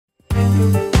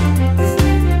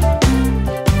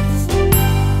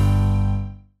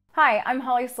Hi, I'm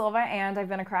Silva and I've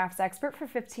been a crafts expert for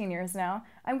 15 years now.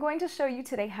 I'm going to show you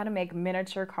today how to make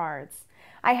miniature cards.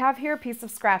 I have here a piece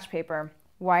of scratch paper,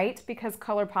 white because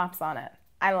color pops on it.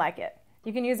 I like it.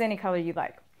 You can use any color you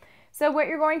like. So what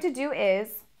you're going to do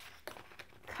is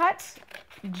cut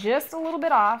just a little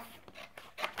bit off.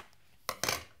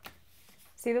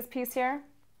 See this piece here?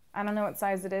 I don't know what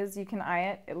size it is. You can eye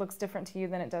it. It looks different to you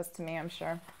than it does to me, I'm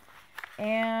sure.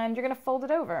 And you're going to fold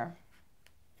it over.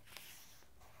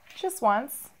 Just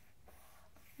once,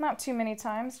 not too many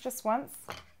times, just once.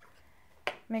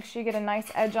 Make sure you get a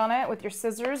nice edge on it with your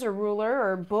scissors or ruler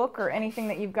or book or anything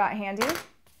that you've got handy.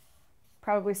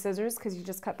 Probably scissors because you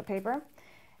just cut the paper.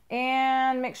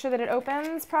 And make sure that it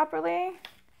opens properly.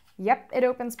 Yep, it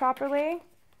opens properly.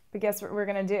 But guess what we're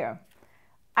going to do?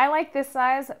 I like this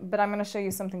size, but I'm going to show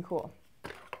you something cool.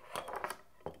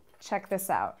 Check this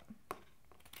out.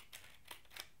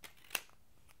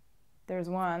 There's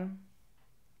one.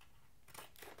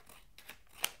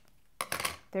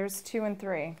 There's 2 and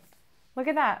 3. Look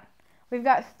at that. We've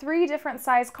got 3 different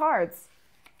size cards.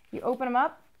 You open them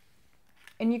up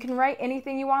and you can write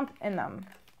anything you want in them.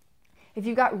 If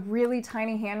you've got really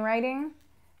tiny handwriting,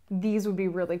 these would be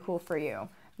really cool for you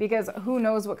because who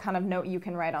knows what kind of note you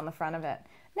can write on the front of it.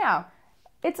 Now,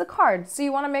 it's a card, so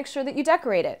you want to make sure that you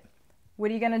decorate it.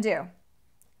 What are you going to do?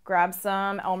 Grab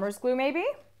some Elmer's glue maybe?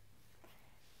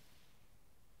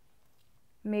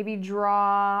 Maybe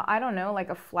draw, I don't know, like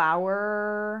a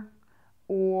flower,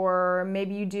 or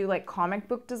maybe you do like comic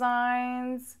book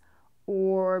designs,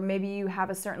 or maybe you have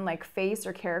a certain like face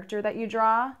or character that you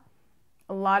draw.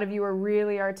 A lot of you are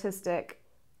really artistic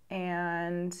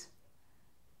and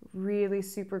really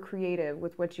super creative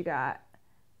with what you got.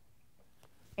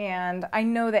 And I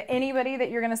know that anybody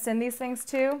that you're gonna send these things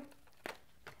to,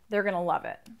 they're gonna love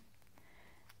it.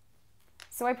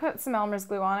 So I put some Elmer's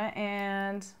glue on it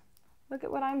and look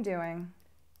at what I'm doing.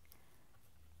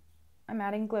 I'm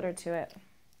adding glitter to it.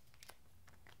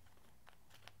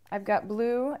 I've got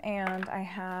blue and I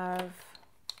have,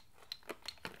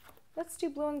 let's do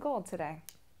blue and gold today,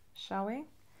 shall we?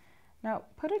 Now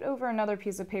put it over another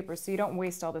piece of paper so you don't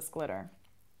waste all this glitter,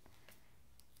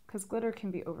 because glitter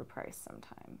can be overpriced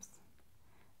sometimes.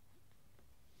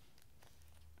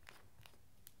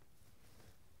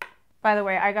 By the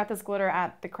way, I got this glitter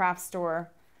at the craft store,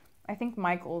 I think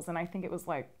Michael's, and I think it was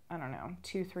like, I don't know,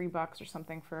 $2-3 or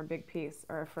something for a big piece,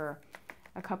 or for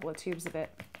a couple of tubes of it.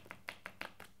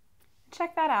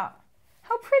 Check that out.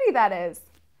 How pretty that is.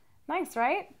 Nice,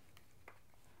 right?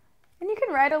 And you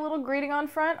can write a little greeting on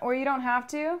front, or you don't have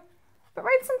to, but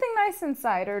write something nice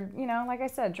inside, or, you know, like I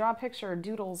said, draw a picture or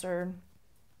doodles or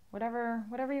whatever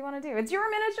you want to do. It's your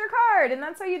miniature card, and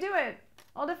that's how you do it.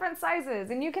 All different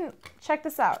sizes, and you can, check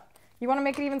this out. You want to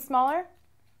make it even smaller?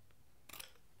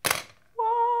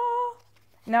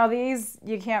 Now these,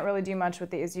 you can't really do much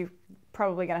with these. You're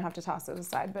probably going to have to toss those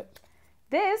aside. But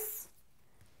this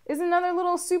is another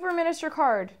little super miniature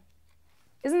card.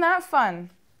 Isn't that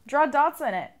fun? Draw dots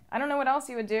in it. I don't know what else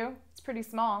you would do. It's pretty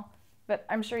small, but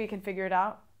I'm sure you can figure it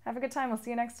out. Have a good time. We'll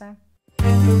see you next time.